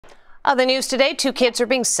The news today, 2 kids are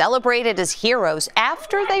being celebrated as heroes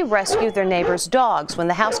after they rescued their neighbor's dogs when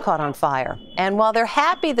the house caught on fire. And while they're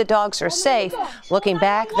happy the dogs are safe, looking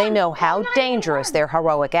back, they know how dangerous their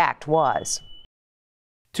heroic act was.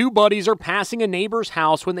 2 buddies are passing a neighbor's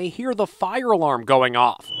house when they hear the fire alarm going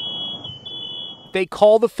off. They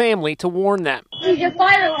call the family to warn them. Your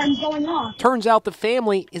fire alarm's going off. Turns out the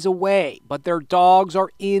family is away, but their dogs are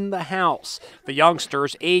in the house. The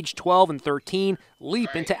youngsters, aged 12 and 13,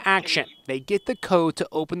 leap into action. They get the code to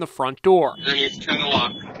open the front door. Then you turn the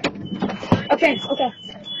lock. Okay.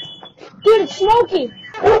 Dude, it's Smokey.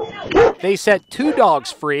 They set 2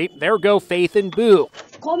 dogs free. There go Faith and Boo.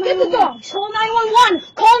 Get the dogs. Call 911.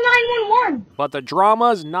 Call 911. But the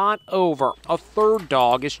drama's not over. A 3rd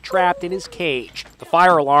dog is trapped in his cage. The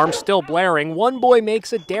fire alarm's still blaring. One boy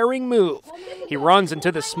makes a daring move. He runs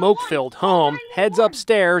into the smoke-filled home, heads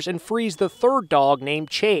upstairs, and frees the 3rd dog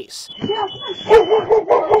named Chase. Hey,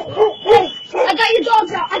 I got your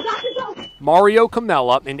dogs out. I got your dogs. Mario,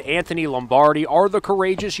 Comella, and Anthony Lombardi are the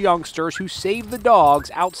courageous youngsters who saved the dogs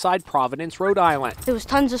outside Providence, Rhode Island. There was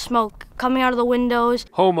tons of smoke coming out of the windows.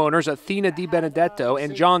 Homeowners Athena DiBenedetto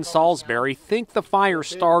and John Salisbury think the fire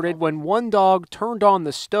started when one dog turned on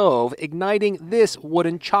the stove, igniting this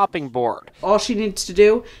wooden chopping board. All she needs to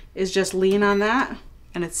do is just lean on that,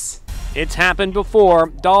 and it's happened before,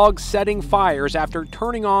 dogs setting fires after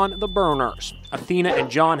turning on the burners. Athena and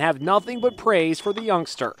John have nothing but praise for the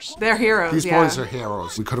youngsters. They're heroes. These boys are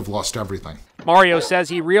heroes. We could have lost everything. Mario says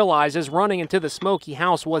he realizes running into the smoky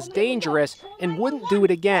house was dangerous and wouldn't do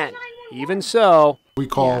it again. Even so, we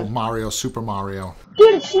call Mario Super Mario.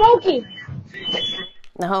 Dude, it's Smokey.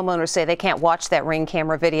 The homeowners say they can't watch that Ring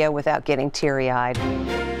camera video without getting teary-eyed.